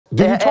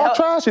Do you talk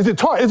trash? Is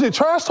it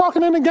trash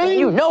talking in the game?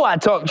 You know I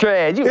talk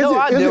trash. You know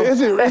I do.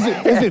 Is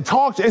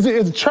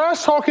it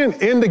trash talking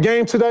in the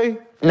game today?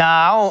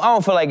 Nah, I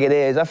don't feel like it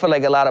is. I feel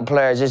like a lot of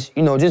players just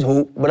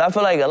hoop. But I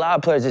feel like a lot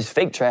of players just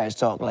fake trash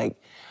talk. Like,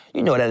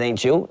 you know that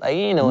ain't you. Like,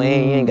 you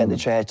ain't got the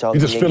trash talk. You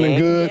just feeling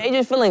good? Yeah, you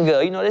just feeling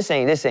good. You know, this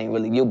ain't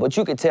really you. But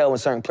you can tell when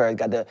certain players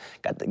got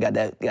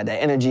that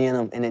energy in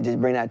them and they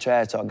just bring that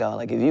trash talk out.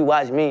 Like, if you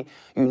watch me,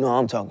 you know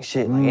I'm talking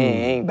shit. Like,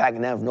 ain't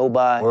backing down for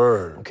nobody.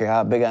 Word. I don't care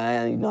how big I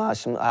am, you know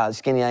how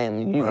skinny I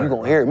am. You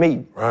gonna hear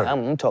me. Right.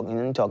 I'm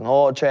talking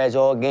all trash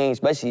all game,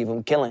 especially if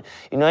I'm killing.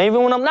 You know,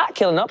 even when I'm not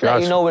killing, I'm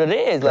letting you know what it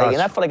is. Like,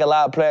 and I feel like a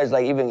lot of players,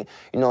 like, even,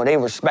 they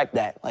respect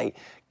that. Like,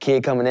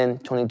 kid coming in,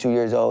 22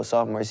 years old,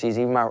 sophomore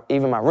season,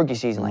 even my rookie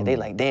season, like, they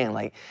like, damn,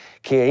 like,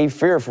 kid, he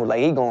fearful, like,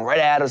 he going right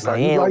at us, like,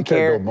 he don't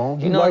care. That, though,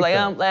 you know, like,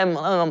 I'm letting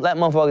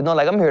motherfuckers know,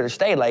 like, I'm here to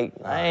stay, like,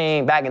 I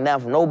ain't backing down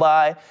from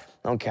nobody.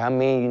 I don't care how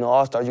many,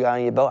 all-stars you got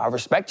on your belt. I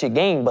respect your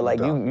game, but, like,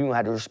 you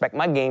have to respect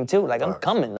my game, too. Like, I'm coming.